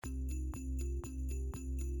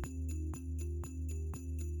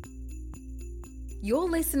You're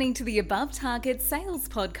listening to the Above Target Sales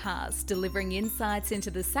Podcast, delivering insights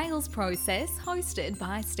into the sales process, hosted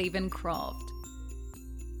by Stephen Croft.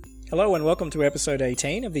 Hello and welcome to episode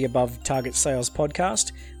 18 of the Above Target Sales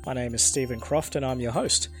Podcast. My name is Stephen Croft and I'm your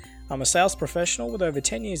host. I'm a sales professional with over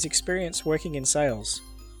 10 years experience working in sales.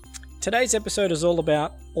 Today's episode is all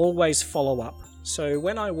about always follow up. So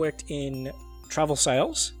when I worked in travel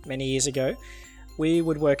sales many years ago, we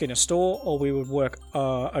would work in a store, or we would work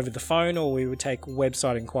over the phone, or we would take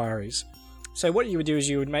website inquiries. So what you would do is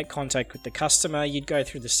you would make contact with the customer, you'd go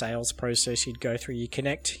through the sales process, you'd go through your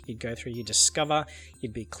connect, you'd go through your discover,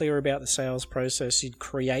 you'd be clear about the sales process, you'd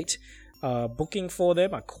create a booking for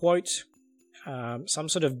them, a quote, some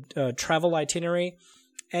sort of travel itinerary,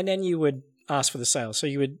 and then you would ask for the sale. So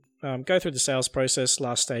you would go through the sales process,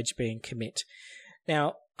 last stage being commit.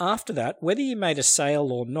 Now, after that, whether you made a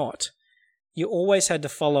sale or not, you always had to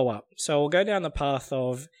follow up. So we'll go down the path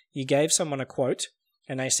of you gave someone a quote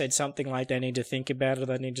and they said something like they need to think about it, or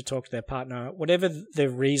they need to talk to their partner. Whatever the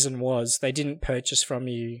reason was, they didn't purchase from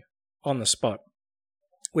you on the spot,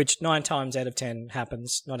 which 9 times out of 10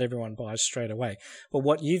 happens. Not everyone buys straight away. But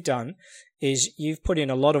what you've done is you've put in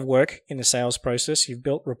a lot of work in the sales process. You've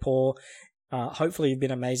built rapport. Hopefully you've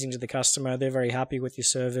been amazing to the customer. They're very happy with your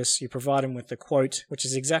service. You provide them with the quote, which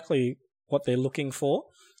is exactly what they're looking for.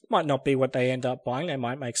 Might not be what they end up buying. They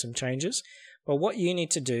might make some changes. But what you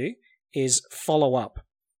need to do is follow up.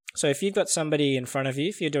 So if you've got somebody in front of you,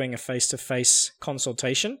 if you're doing a face-to-face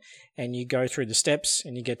consultation and you go through the steps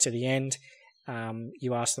and you get to the end,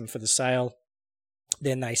 you ask them for the sale,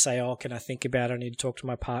 then they say, oh, can I think about it? I need to talk to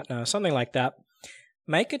my partner, something like that.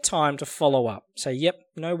 Make a time to follow up. Say, yep,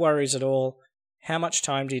 no worries at all. How much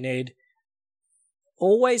time do you need?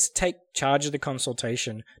 Always take charge of the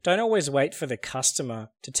consultation. Don't always wait for the customer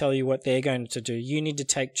to tell you what they're going to do. You need to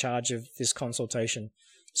take charge of this consultation.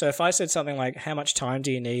 So if I said something like, how much time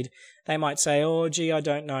do you need? They might say, oh, gee, I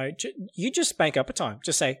don't know. You just make up a time.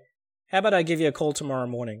 Just say, how about I give you a call tomorrow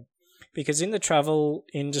morning? Because in the travel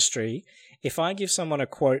industry, if I give someone a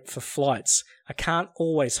quote for flights, I can't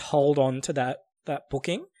always hold on to that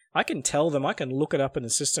booking. I can tell them, I can look it up in the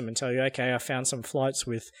system and tell you, okay, I found some flights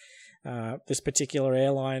with this particular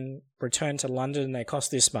airline, return to London, and they cost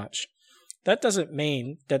this much. That doesn't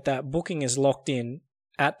mean that booking is locked in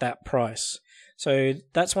at that price. So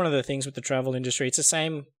that's one of the things with the travel industry. It's the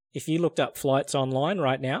same if you looked up flights online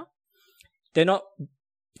right now. They're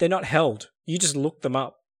not held. You just look them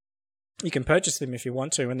up. You can purchase them if you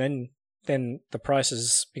want to, and then the price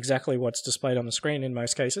is exactly what's displayed on the screen in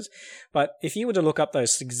most cases. But if you were to look up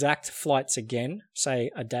those exact flights again, say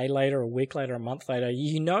a day later, a week later, a month later,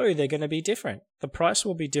 you know they're going to be different. The price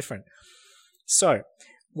will be different. So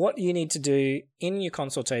what you need to do in your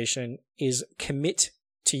consultation is commit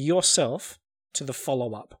to yourself to the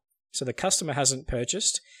follow-up. So the customer hasn't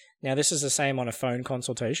purchased. Now this is the same on a phone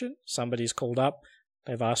consultation. Somebody's called up.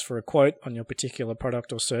 They've asked for a quote on your particular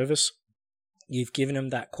product or service. You've given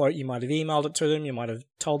them that quote. You might have emailed it to them. You might have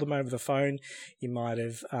told them over the phone. You might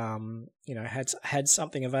have, had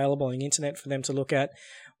something available on the internet for them to look at.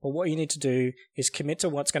 Well, what you need to do is commit to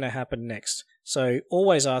what's going to happen next. So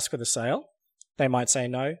always ask for the sale. They might say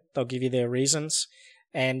no. They'll give you their reasons.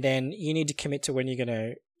 And then you need to commit to when you're going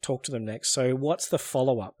to talk to them next. So what's the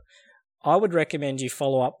follow-up? I would recommend you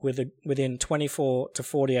follow up within 24 to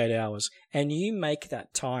 48 hours. And you make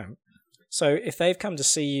that time. So if they've come to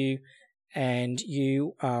see you, and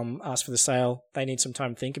you ask for the sale, they need some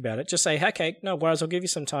time to think about it. Just say, okay, no worries, I'll give you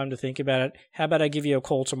some time to think about it. How about I give you a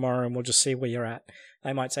call tomorrow and we'll just see where you're at?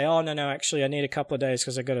 They might say, oh, no, actually, I need a couple of days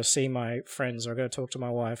because I've got to see my friends or I've got to talk to my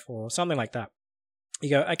wife or something like that.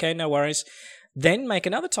 You go, okay, no worries. Then make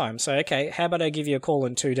another time. So, okay, how about I give you a call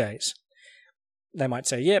in 2 days? They might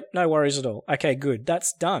say, yep, no worries at all. Okay, good.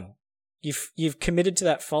 That's done. You've committed to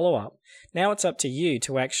that follow-up. Now it's up to you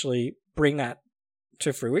to actually bring that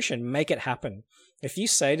to fruition, make it happen. If you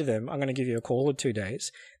say to them, I'm going to give you a call in 2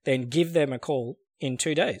 days, then give them a call in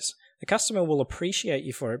 2 days. The customer will appreciate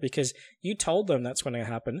you for it because you told them that's going to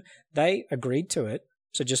happen. They agreed to it,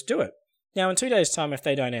 so just do it. Now, in 2 days' time, if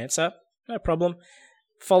they don't answer, no problem.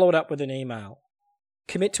 Follow it up with an email.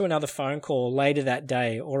 Commit to another phone call later that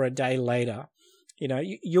day or a day later.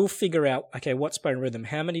 You'll figure out, okay, what's my rhythm?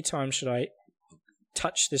 How many times should I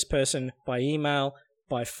touch this person by email,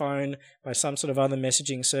 by phone, by some sort of other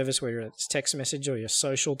messaging service, whether it's text message or your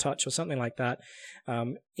social touch or something like that.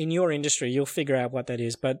 In your industry, you'll figure out what that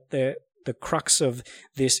is. But the crux of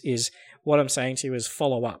this is what I'm saying to you is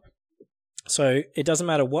follow up. So it doesn't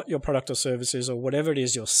matter what your product or service is or whatever it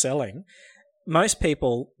is you're selling. Most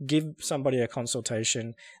people give somebody a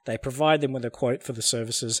consultation. They provide them with a quote for the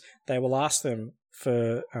services. They will ask them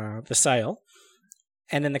for the sale.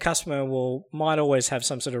 And then the customer might always have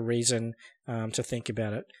some sort of reason to think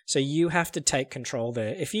about it. So you have to take control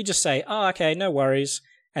there. If you just say, oh, okay, no worries,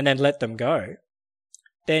 and then let them go,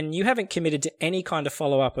 then you haven't committed to any kind of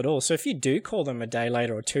follow-up at all. So if you do call them a day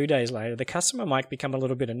later or 2 days later, the customer might become a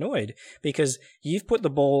little bit annoyed because you've put the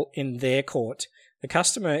ball in their court. The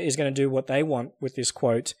customer is going to do what they want with this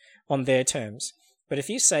quote on their terms. But if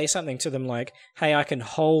you say something to them like, hey, I can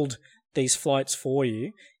hold these flights for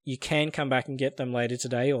you, you can come back and get them later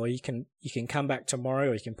today, or you can come back tomorrow,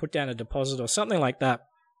 or you can put down a deposit or something like that,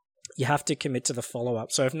 you have to commit to the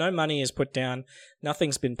follow-up. So if no money is put down,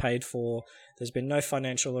 nothing's been paid for, there's been no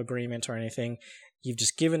financial agreement or anything, you've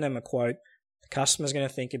just given them a quote, the customer's going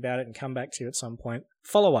to think about it and come back to you at some point.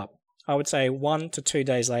 Follow up. I would say 1 to 2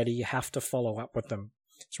 days later, you have to follow up with them.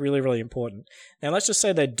 It's really, really important. Now, let's just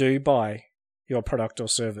say they do buy your product or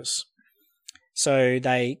service. So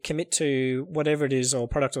they commit to whatever it is or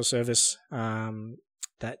product or service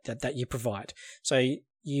that you provide. So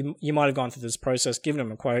you might have gone through this process, given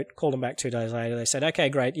them a quote, called them back 2 days later. They said, okay,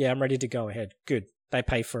 great. Yeah, I'm ready to go ahead. Good. They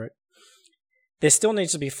pay for it. There still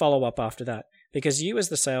needs to be follow-up after that, because you as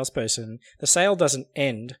the salesperson, the sale doesn't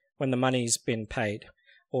end when the money's been paid,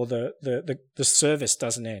 or the service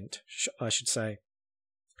doesn't end, I should say.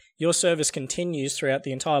 Your service continues throughout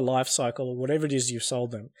the entire life cycle of whatever it is you've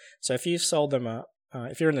sold them. So if you've sold them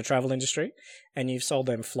if you're in the travel industry and you've sold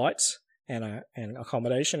them flights and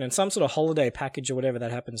accommodation and some sort of holiday package or whatever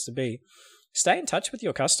that happens to be, stay in touch with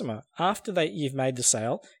your customer after you've made the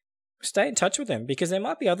sale. Stay in touch with them, because there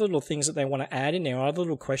might be other little things that they want to add in there, or other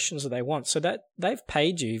little questions that they want, so that they've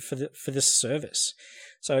paid you for this service.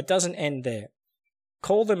 So it doesn't end there.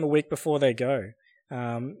 Call them a week before they go.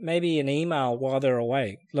 Maybe an email while they're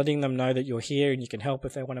away, letting them know that you're here and you can help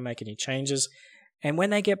if they want to make any changes. And when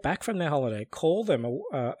they get back from their holiday, call them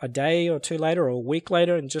a day or two later or a week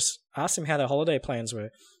later and just ask them how their holiday plans were.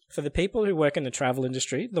 For the people who work in the travel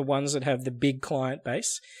industry, the ones that have the big client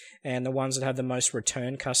base and the ones that have the most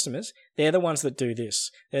return customers, they're the ones that do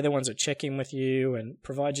this. They're the ones that check in with you and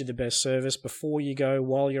provide you the best service before you go,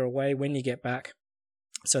 while you're away, when you get back,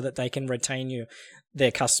 so that they can retain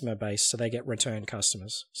their customer base, so they get return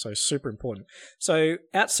customers. So super important. So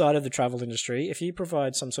outside of the travel industry, if you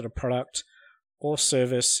provide some sort of product or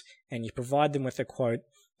service and you provide them with a quote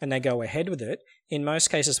and they go ahead with it, in most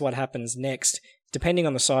cases what happens next, depending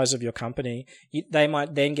on the size of your company, they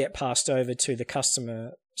might then get passed over to the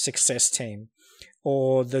customer success team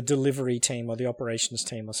or the delivery team or the operations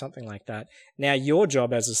team or something like that. Now your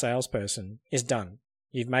job as a salesperson is done.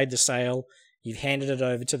 You've made the sale, you've handed it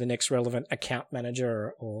over to the next relevant account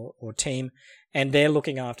manager or team, and they're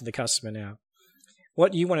looking after the customer now.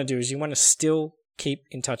 What you want to do is you want to still keep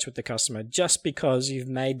in touch with the customer. Just because you've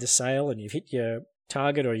made the sale and you've hit your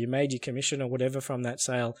target or you made your commission or whatever from that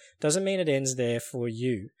sale doesn't mean it ends there for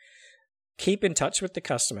you. Keep in touch with the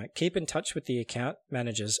customer. Keep in touch with the account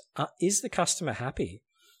managers. Is the customer happy?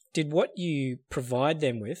 Did what you provide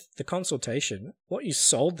them with, the consultation, what you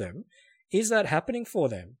sold them, is that happening for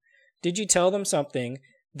them? Did you tell them something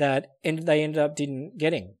that they ended up didn't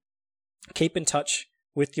getting? Keep in touch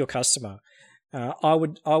with your customer. I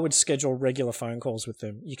would schedule regular phone calls with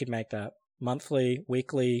them. You could make that monthly,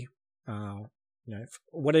 weekly,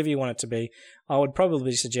 whatever you want it to be. I would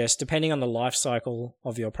probably suggest, depending on the life cycle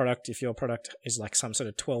of your product, if your product is like some sort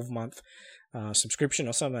of 12-month subscription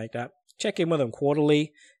or something like that, check in with them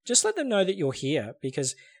quarterly. Just let them know that you're here,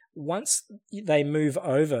 because once they move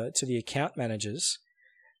over to the account managers,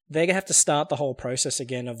 they're going to have to start the whole process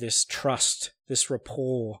again of this trust, this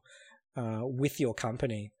rapport with your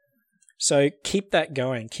company. So keep that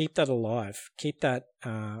going, keep that alive, keep that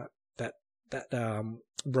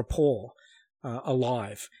rapport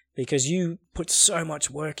alive, because you put so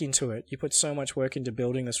much work into it. You put so much work into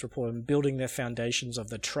building this rapport and building the foundations of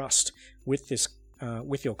the trust with this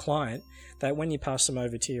with your client, that when you pass them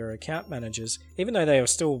over to your account managers, even though they will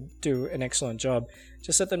still do an excellent job,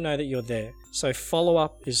 just let them know that you're there. So follow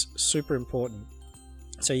up is super important.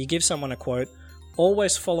 So you give someone a quote,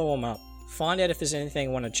 always follow them up. Find out if there's anything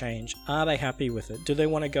they want to change. Are they happy with it? Do they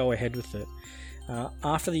want to go ahead with it?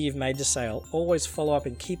 After you've made the sale, always follow up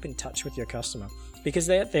and keep in touch with your customer, because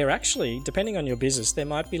they're actually, depending on your business, there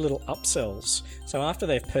might be little upsells. So after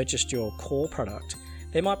they've purchased your core product,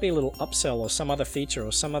 there might be a little upsell or some other feature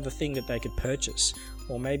or some other thing that they could purchase.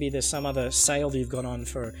 Or maybe there's some other sale that you've got on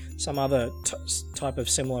for some other type of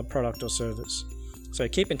similar product or service. So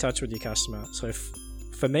keep in touch with your customer. So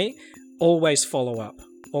for me, always follow up.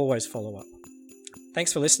 Always follow up.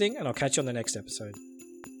 Thanks for listening, and I'll catch you on the next episode.